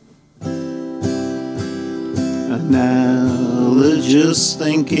Analogous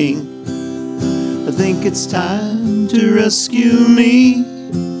thinking, I think it's time to rescue me.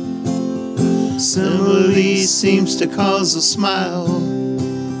 Simile seems to cause a smile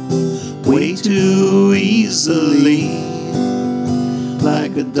way too easily,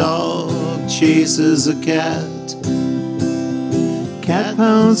 like a dog chases a cat. Cat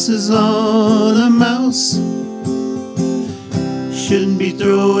pounces on a mouse, shouldn't be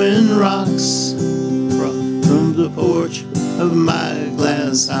throwing rocks from the porch of my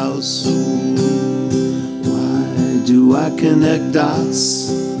glass house. Why do I connect dots?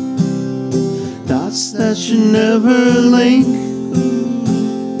 Dots that should never link.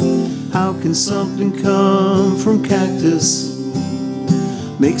 How can something come from cactus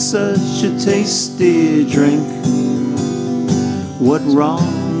make such a tasty drink? What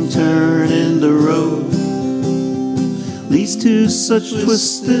wrong turn in the road leads to such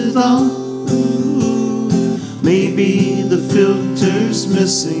twisted thought? Maybe the filter's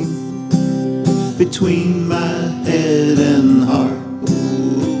missing between my head and heart,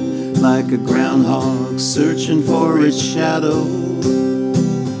 like a groundhog searching for its shadow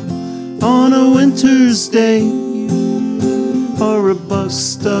on a winter's day, or a bug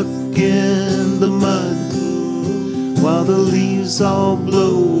stuck in the mud while the leaves all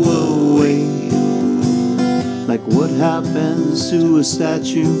blow away. Like what happens to a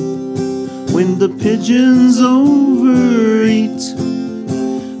statue when the pigeons overeat,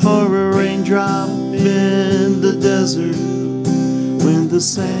 or a raindrop in the desert when the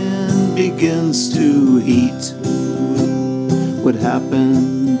sand begins to heat. What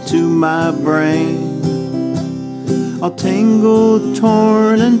happened to my brain? All tangled,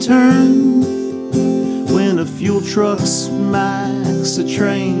 torn and turned when a fuel truck smacks a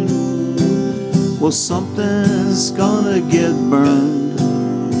train. Well, something's gonna get burned.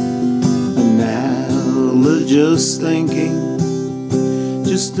 Analogous thinking,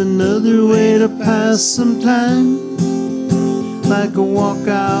 just another way to pass some time, like a walk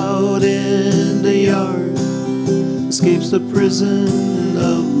out in the yard escapes the prison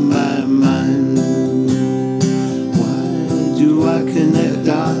of my mind. Why do I connect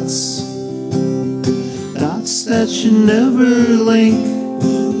dots? Dots that should never link.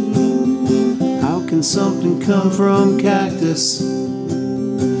 How can something come from cactus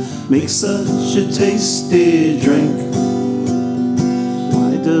make such a tasty drink?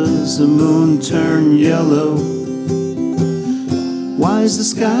 Why does the moon turn yellow? Why is the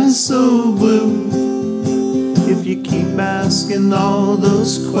sky so blue? If you keep asking all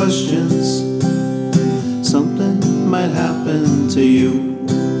those questions, something might happen to you.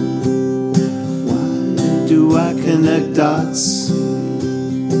 Why do I connect dots?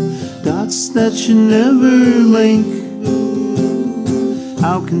 Dots that should never link.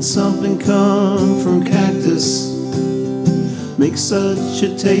 How can something come from cactus make such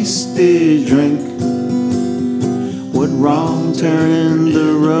a tasty drink? What wrong turn in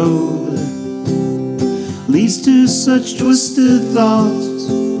the road leads to such twisted thoughts?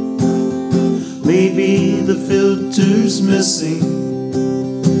 Maybe the filter's missing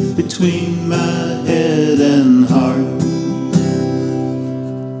between my